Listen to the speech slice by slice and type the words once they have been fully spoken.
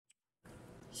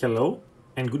Hello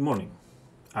and good morning.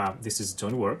 This is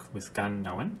Joint Work with Khanh,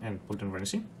 Nguyen, and Bogdan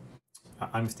Warinschi.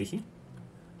 I'm Eftychios.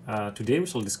 Today we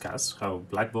shall discuss how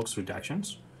black box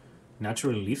reductions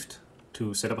naturally lift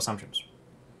to setup assumptions.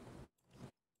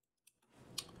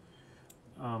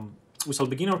 We shall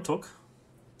begin our talk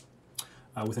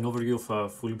with an overview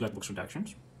of fully black box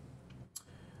reductions.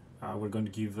 We're going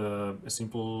to give a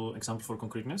simple example for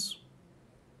concreteness.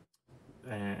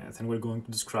 Then we're going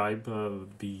to describe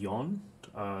beyond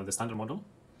the standard model,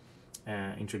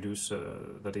 introduce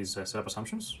that is setup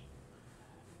assumptions,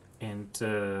 and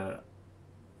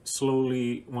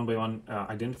slowly, one by one,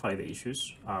 identify the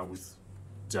issues with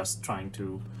just trying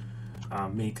to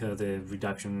make the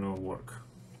reduction work.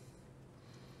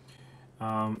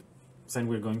 Then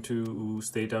we're going to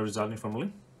state our result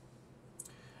informally.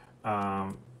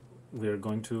 We're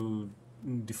going to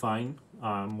define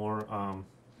in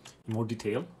more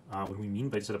detail what we mean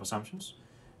by setup assumptions,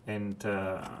 and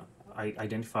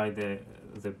identify the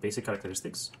basic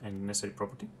characteristics and necessary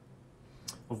property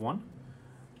of one.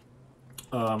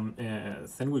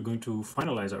 Then we're going to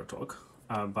finalize our talk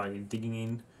by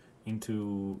digging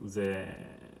into the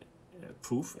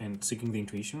proof and seeking the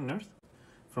intuition on Earth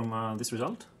from this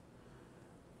result.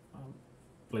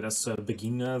 Let us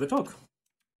begin the talk.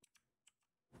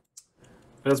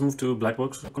 Let us move to black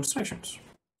box constructions.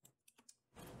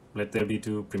 Let there be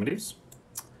two primitives,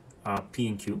 P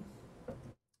and Q.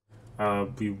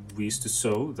 We wish to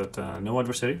show that no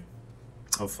adversary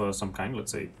of some kind,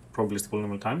 let's say probabilistic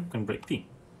polynomial time, can break P.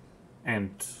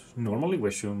 And normally we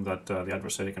assume that the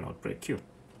adversary cannot break Q.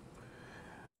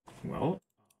 Well,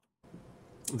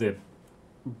 the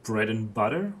bread and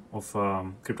butter of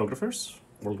cryptographers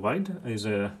worldwide is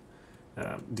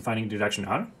defining the reduction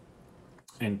R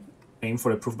and aim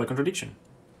for a proof by contradiction.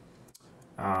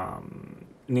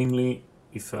 Namely,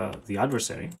 if the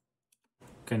adversary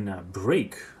can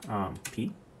break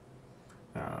P,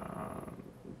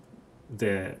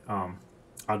 the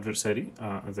adversary,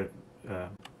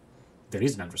 there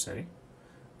is an adversary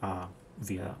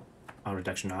via a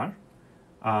reduction R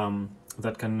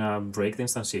that can break the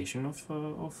instantiation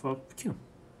of Q.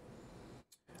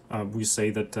 We say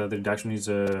that the reduction is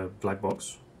a black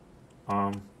box,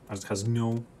 as it has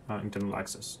no internal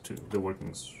access to the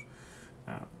workings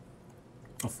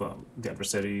of the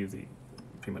adversary, the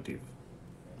primitive.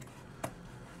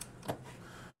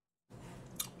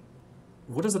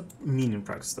 What does that mean in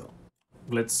practice, though?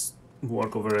 Let's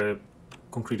work over a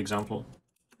concrete example.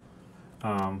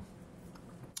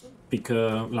 Pick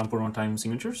Lamport runtime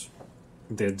signatures.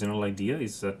 The general idea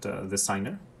is that the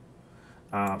signer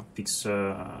picks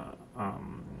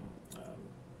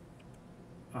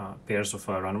pairs of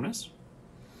randomness,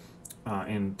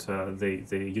 and they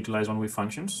utilize one-way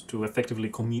functions to effectively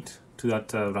commit to that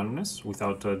randomness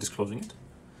without disclosing it.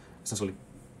 Essentially,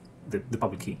 the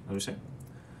public key, as we say.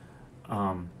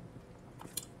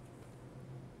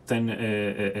 Then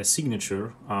a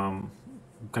signature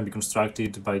can be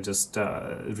constructed by just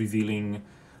revealing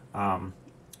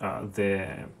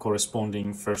the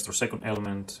corresponding first or second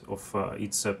element of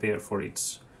its pair for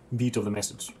its bit of the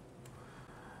message.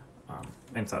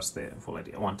 And that's the whole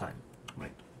idea, one time,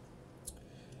 right?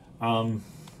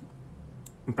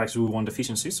 In practice, we want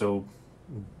efficiency, so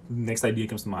next idea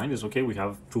comes to mind is, okay, we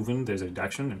have proven there's a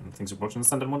reduction and things work in the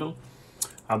standard model.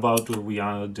 How about we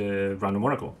add a random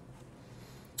oracle?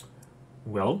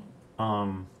 Well,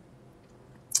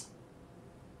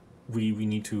 we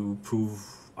need to prove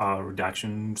our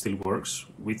reduction still works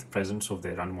with the presence of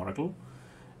the random oracle,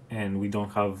 and we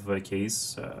don't have a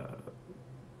case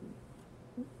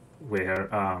where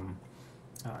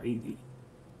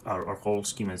our whole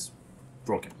schema is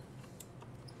broken.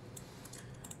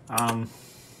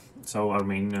 So our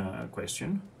main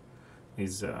question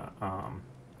is,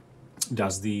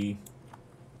 does the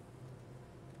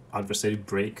adversary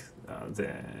break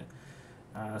the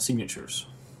signatures,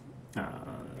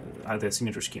 the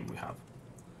signature scheme we have?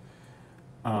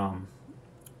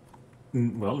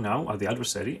 Well, now the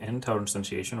adversary and our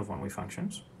instantiation of one-way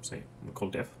functions, say we call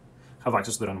def, have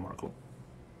access to the random oracle.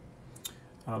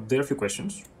 There are a few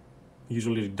questions.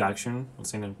 Usually reduction, let's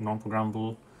say in a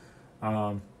non-programmable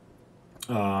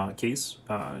case,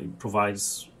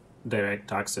 provides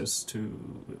direct access to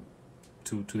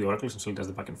the oracle, essentially does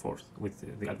the back and forth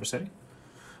with the adversary,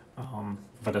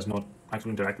 but does not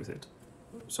actually interact with it.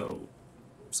 So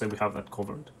say we have that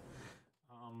covered.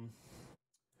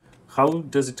 How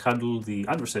does it handle the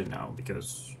adversary now?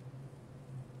 Because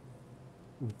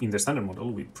in the standard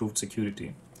model, we proved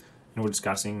security, and we're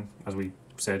discussing, as we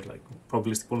said, like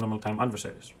probabilistic polynomial time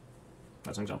adversaries.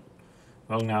 That's an example.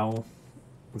 Well, now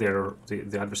the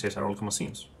adversaries are all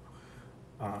machines.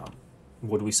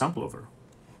 what do we sample over?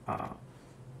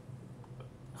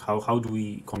 How do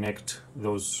we connect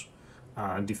those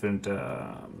different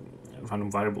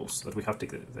random variables that we have to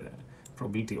take the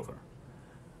probability over?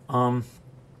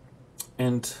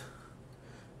 And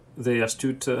the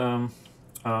astute in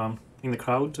the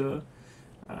crowd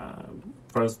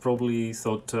probably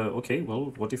thought, okay,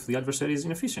 well, what if the adversary is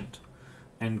inefficient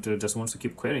and just wants to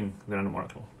keep querying the random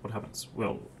oracle? What happens?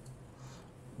 Well,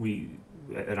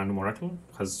 a random oracle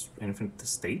has an infinite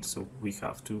state, so we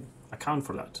have to account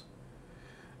for that.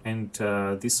 And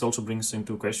this also brings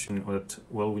into question that,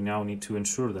 well, we now need to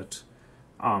ensure that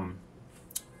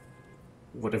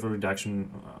whatever reduction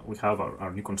we have,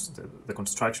 our new the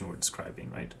construction we're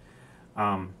describing, right,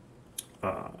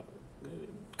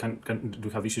 do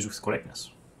have issues with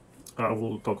correctness.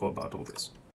 We'll talk about all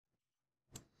this.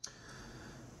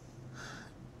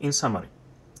 In summary,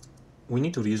 we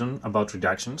need to reason about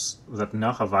reductions that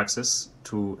now have access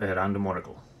to a random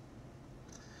oracle.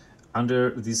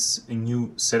 Under this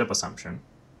new setup assumption,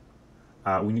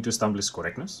 we need to establish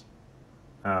correctness.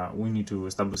 We need to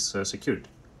establish security.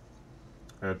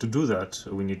 To do that,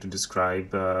 we need to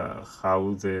describe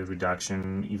how the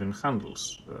reduction even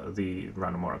handles the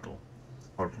random oracle,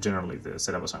 or generally the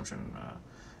setup assumption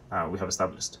we have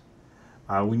established.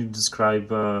 We need to describe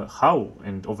how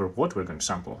and over what we're going to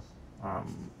sample.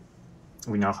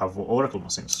 We now have oracle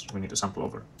machines we need to sample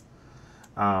over.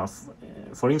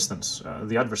 For instance,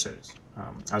 the adversaries.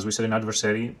 As we said, an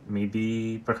adversary may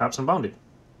be perhaps unbounded,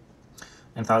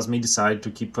 and thus may decide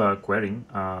to keep querying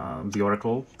the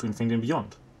oracle to infinity and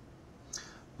beyond.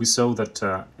 We saw that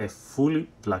a fully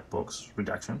black box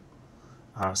reduction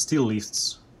still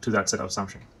leads to that setup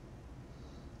assumption.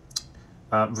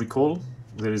 Recall,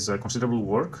 there is considerable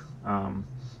work,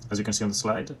 as you can see on the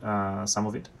slide, some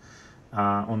of it,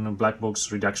 on black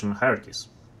box reduction hierarchies.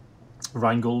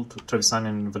 Reingold, Trevisan,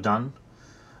 and Bogdan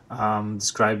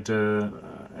described a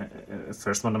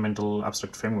first fundamental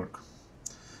abstract framework.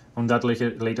 On that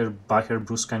later Bacher,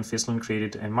 Bruska, and Fislin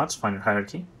created a much finer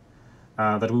hierarchy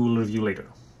that we will review later.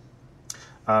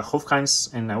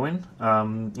 Khanh and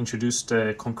Nguyen introduced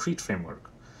a concrete framework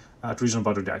to reason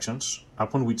about reductions,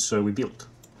 upon which we built.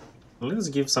 Let us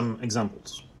give some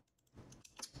examples.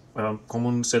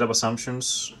 Common setup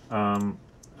assumptions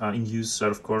in use are,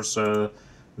 of course,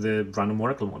 the random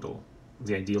oracle model,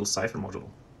 the ideal cipher model,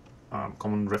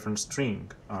 common reference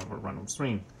string or random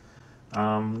string.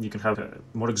 You can have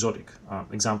more exotic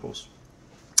examples,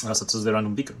 such as the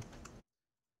random beacon.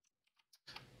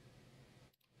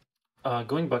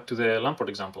 Going back to the Lamport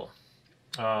example,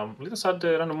 let us add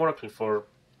the random oracle for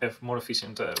more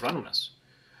efficient randomness.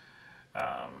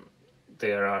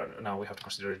 Now we have to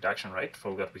consider reduction, right?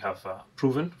 For that we have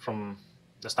proven from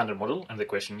the standard model, and the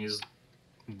question is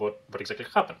what exactly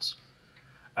happens.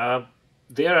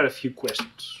 There are a few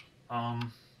questions.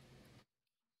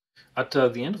 At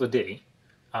the end of the day,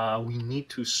 we need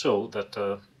to show that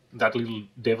that little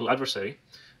devil adversary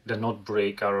did not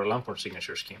break our Lamport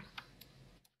signature scheme.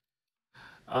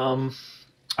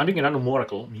 Adding a random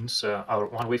oracle means our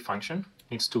one-way function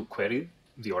needs to query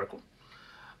the oracle.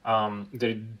 The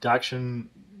reduction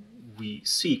we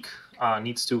seek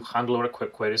needs to handle our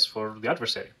queries for the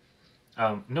adversary.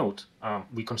 Note,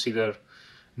 we consider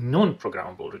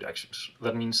non-programmable reductions.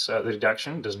 That means the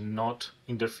reduction does not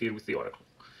interfere with the oracle.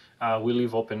 We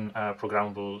leave open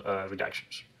programmable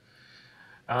reductions.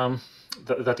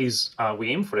 That is, we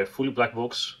aim for a fully black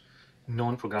box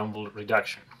non-programmable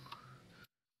reduction.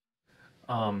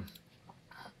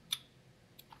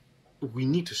 We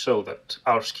need to show that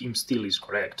our scheme still is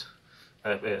correct.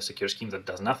 A secure scheme that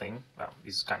does nothing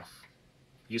is kind of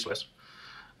useless.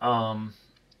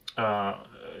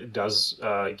 Does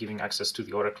giving access to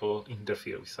the oracle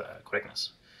interfere with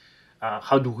correctness?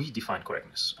 How do we define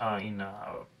correctness? In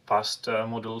past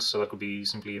models, so that could be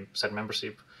simply set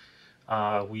membership.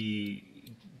 We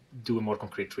do a more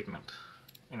concrete treatment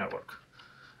in our work.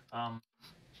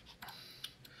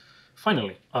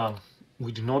 Finally,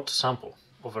 we do not sample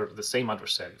over the same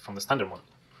adversary from the standard model.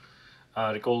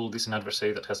 Recall this is an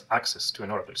adversary that has access to an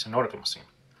oracle. It's an oracle machine.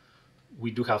 We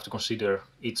do have to consider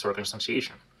its oracle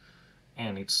instantiation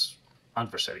and its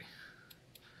adversary.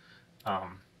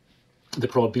 The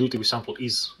probability we sample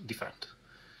is different.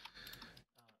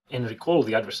 And recall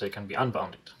the adversary can be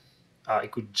unbounded.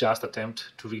 It could just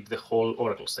attempt to read the whole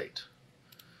oracle state.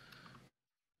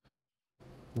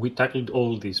 We tackled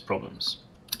all these problems.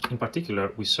 In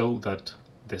particular, we saw that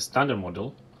the standard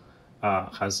model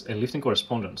has a lifting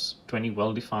correspondence to any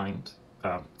well-defined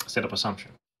setup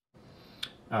assumption.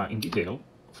 In detail,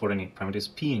 for any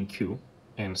parameters P and Q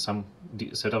and some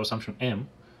setup assumption M,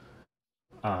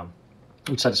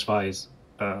 which satisfies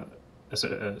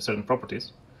certain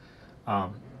properties,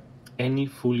 any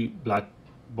fully black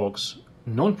box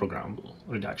non-programmable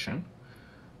reduction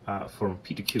from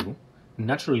P to Q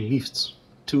naturally lifts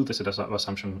to the set of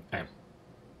assumption M.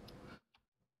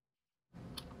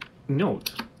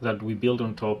 Note that we build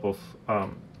on top of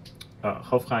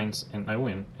Khanh and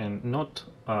Nguyen, and not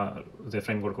the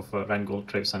framework of Reingold,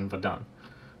 Treves, and Bogdan,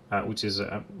 which is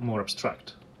more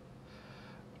abstract.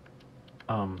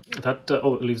 That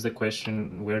leaves the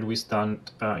question, where do we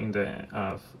stand in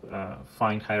the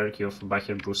fine hierarchy of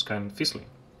Bacher, Brusca, and Fisling?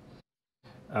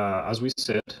 As we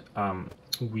said,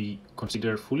 we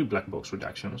consider fully black box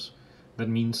reductions. That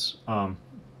means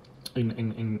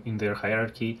in their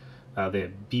hierarchy,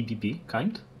 the BBB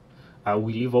kind,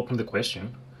 we leave open the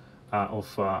question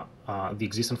of the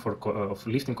existence of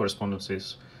lifting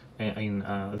correspondences in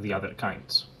the other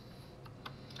kinds.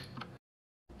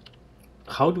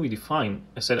 How do we define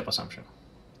a setup assumption?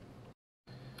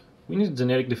 We need a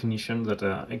generic definition that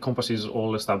encompasses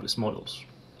all established models.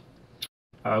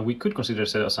 We could consider a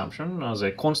setup assumption as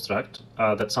a construct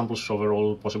that samples over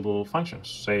all possible functions,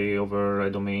 say over a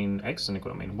domain X and a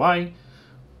domain Y.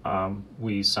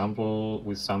 We sample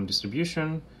with some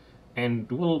distribution,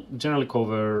 and we'll generally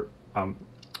cover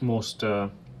most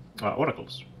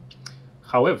oracles.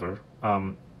 However,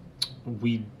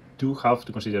 we do have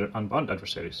to consider unbound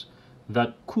adversaries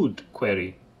that could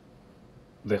query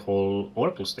the whole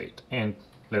oracle state. And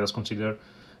let us consider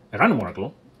a random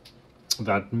oracle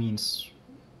that means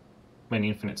an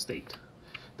infinite state.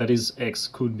 That is, X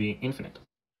could be infinite.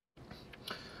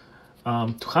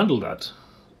 To handle that,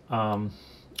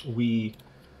 we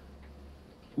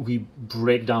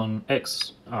break down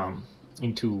X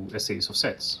into a series of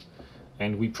sets,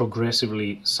 and we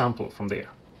progressively sample from there.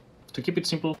 To keep it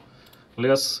simple,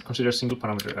 let us consider single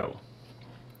parameter L.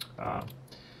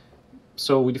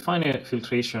 So we define a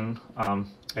filtration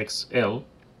XL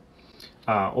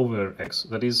over X.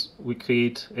 That is, we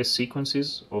create a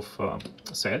sequences of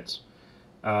sets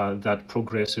that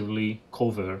progressively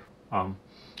cover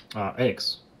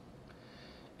X.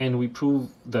 And we prove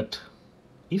that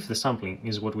if the sampling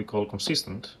is what we call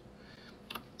consistent,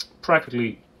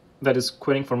 practically, that is,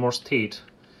 querying for more state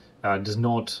does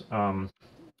not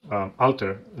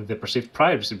alter the perceived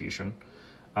prior distribution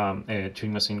a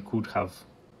Turing machine could have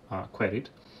queried.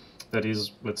 That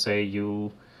is, let's say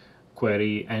you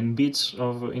query n bits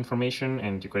of information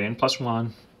and you query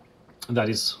n+1, that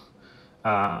is,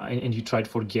 and you try to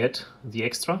forget the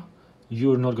extra,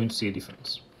 you're not going to see a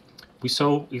difference. We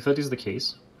saw if that is the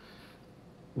case,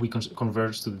 we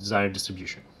converge to the desired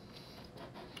distribution.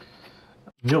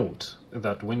 Note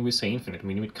that when we say infinite,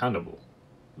 we mean countable.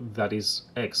 That is,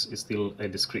 X is still a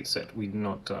discrete set. We do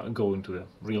not go into the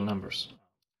real numbers.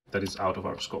 That is out of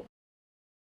our scope.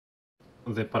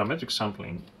 The parametric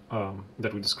sampling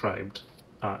that we described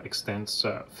extends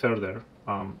further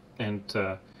and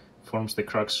forms the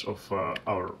crux of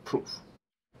our proof.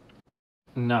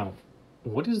 Now,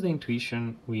 what is the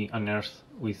intuition we unearth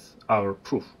with our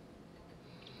proof?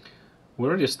 We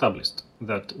already established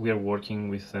that we are working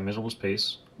with a measurable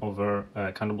space over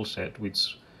a countable set,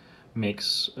 which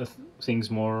makes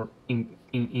things more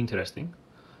interesting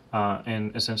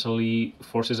and essentially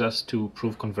forces us to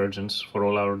prove convergence for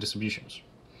all our distributions.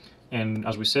 And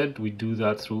as we said, we do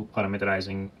that through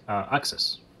parameterizing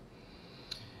access.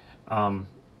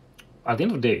 At the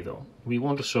end of the day, though, we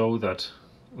want to show that,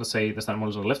 let's say, the standard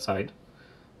model is on the left side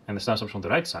and the standard assumption on the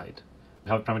right side.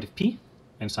 We have a primitive P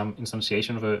and some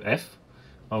instantiation of a F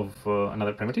of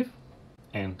another primitive,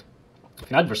 and if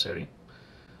an adversary,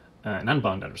 an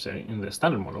unbound adversary in the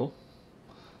standard model,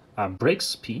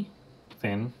 breaks P,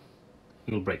 then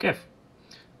it will break F.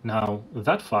 Now,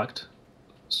 that fact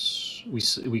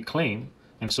we claim,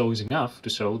 and so is enough to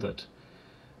show that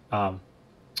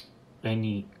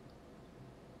any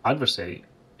adversary,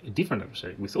 a different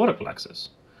adversary with oracle access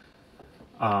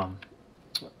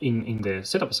in the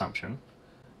setup assumption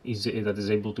that is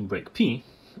able to break P,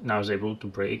 now is able to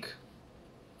break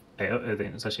the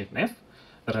instantiation F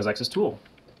that has access to O.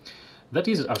 That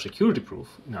is, our security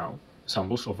proof now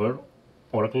samples over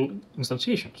oracle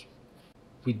instantiations.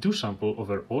 We do sample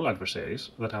over all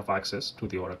adversaries that have access to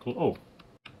the oracle O.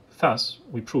 Thus,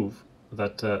 we prove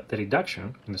that the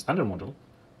reduction in the standard model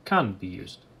can be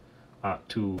used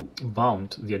to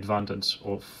bound the advantage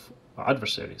of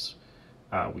adversaries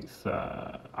with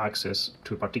access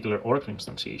to a particular oracle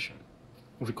instantiation.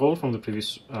 Recall from the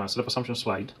previous setup assumption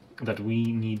slide that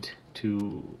we need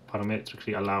to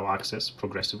parametrically allow access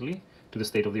progressively to the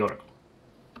state of the oracle.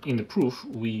 In the proof,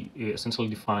 we essentially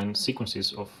define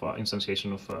sequences of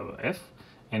instantiation of F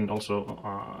and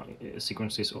also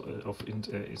sequences of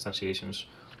instantiations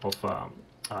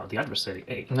of the adversary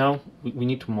A. Now we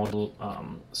need to model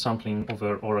sampling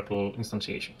over Oracle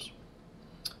instantiations.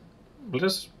 Let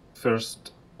us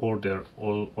first order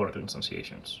all Oracle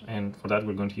instantiations, and for that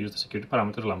we're going to use the security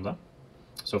parameter lambda.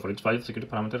 So for each value of the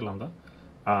security parameter lambda,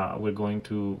 we're going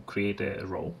to create a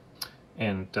row,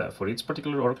 and for each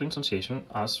particular Oracle instantiation,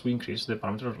 as we increase the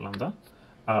parameter lambda,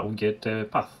 we get a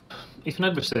path. If an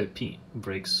adversary P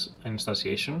breaks an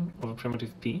instantiation of a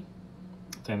primitive P,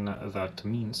 then that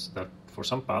means that for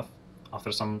some path,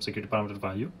 after some security parameter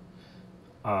value,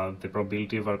 the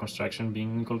probability of our construction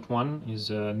being equal to 1 is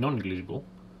non-negligible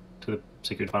to the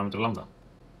security parameter lambda.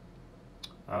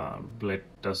 Let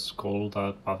us call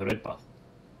that path a red path.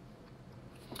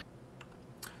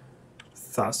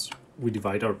 Thus, we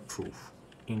divide our proof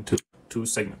into two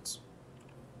segments.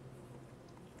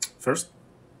 First,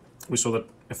 we saw that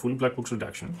a fully black box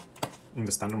reduction in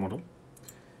the standard model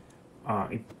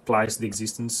implies the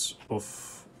existence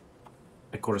of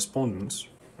a correspondence,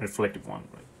 a reflective one,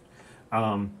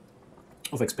 right,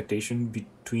 of expectation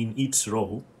between each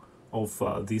row of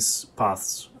these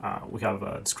paths we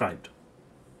have described.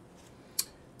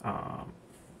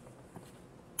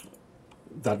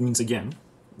 That means again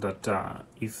that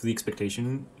if the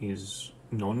expectation is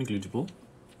non-negligible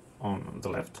on the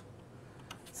left,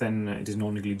 then it is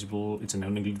non-negligible. It's a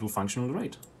non-negligible function on the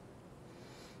right.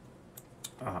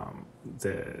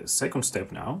 The second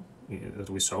step now that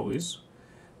we saw is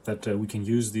that we can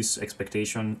use this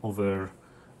expectation over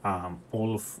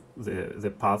all of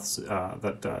the paths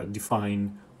that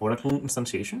define Oracle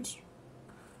instantiations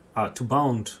to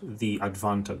bound the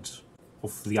advantage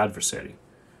of the adversary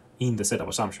in the setup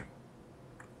assumption.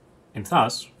 And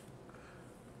thus,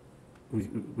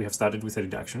 we have started with a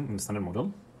reduction in the standard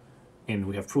model, and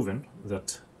we have proven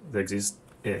that there exists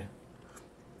a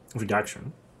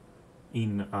reduction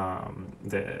in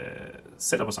the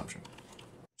setup assumption.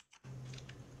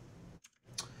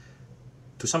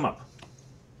 To sum up,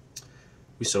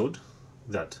 we showed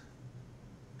that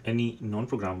any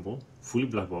non-programmable, fully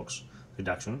black box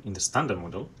reduction in the standard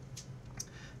model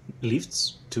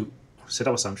leads to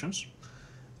setup assumptions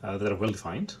that are well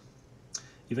defined,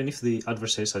 even if the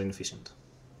adversaries are inefficient.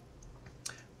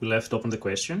 We left open the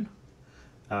question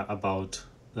about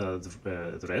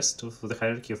the rest of the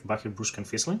hierarchy of Bacher, Brusque, and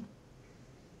Fiesling.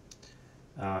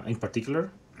 In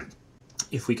particular,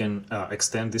 if we can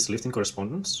extend this lifting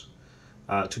correspondence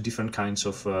to different kinds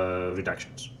of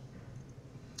reductions.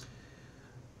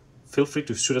 Feel free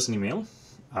to shoot us an email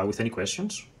with any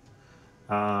questions.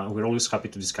 We're always happy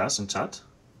to discuss and chat.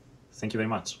 Thank you very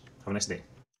much. Have a nice day.